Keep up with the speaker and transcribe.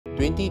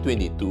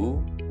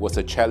2022 was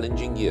a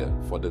challenging year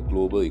for the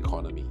global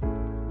economy,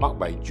 marked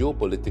by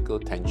geopolitical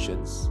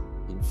tensions,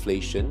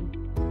 inflation,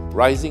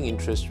 rising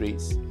interest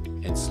rates,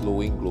 and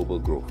slowing global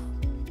growth.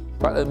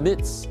 But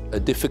amidst a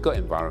difficult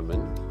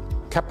environment,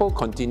 Keppel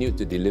continued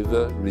to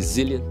deliver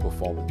resilient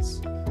performance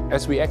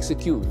as we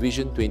execute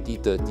Vision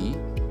 2030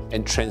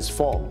 and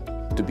transform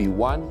to be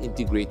one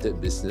integrated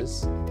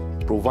business,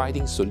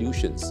 providing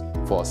solutions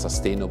for a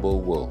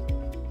sustainable world.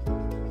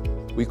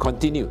 We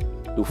continue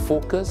to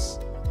focus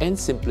and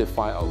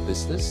simplify our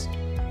business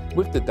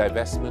with the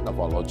divestment of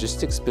our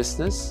logistics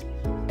business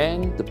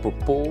and the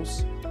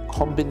proposed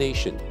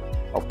combination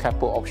of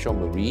Keppel Offshore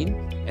Marine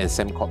and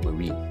Sembcorp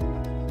Marine.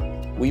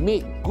 We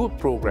made good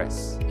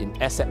progress in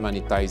asset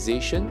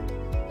monetization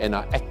and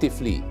are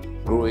actively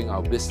growing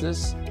our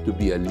business to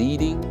be a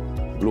leading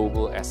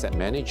global asset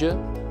manager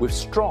with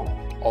strong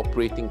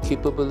operating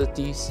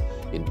capabilities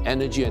in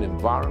energy and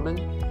environment,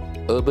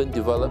 urban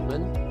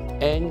development,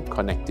 and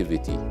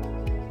connectivity.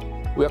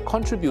 We are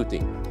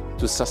contributing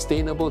to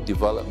sustainable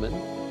development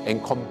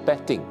and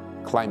combating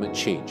climate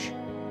change,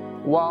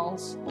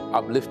 whilst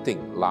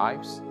uplifting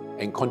lives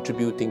and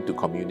contributing to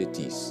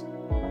communities.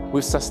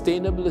 With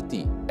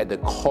sustainability at the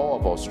core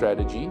of our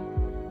strategy,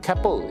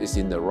 Keppel is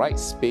in the right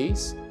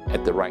space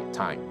at the right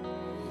time.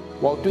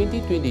 While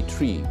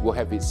 2023 will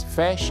have its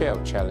fair share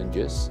of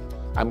challenges,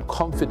 I'm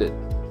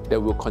confident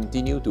that we'll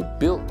continue to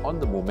build on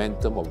the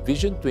momentum of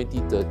Vision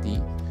 2030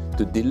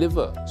 to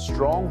deliver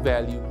strong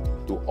value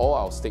to all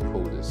our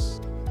stakeholders.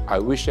 I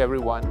wish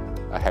everyone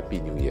a Happy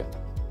New Year.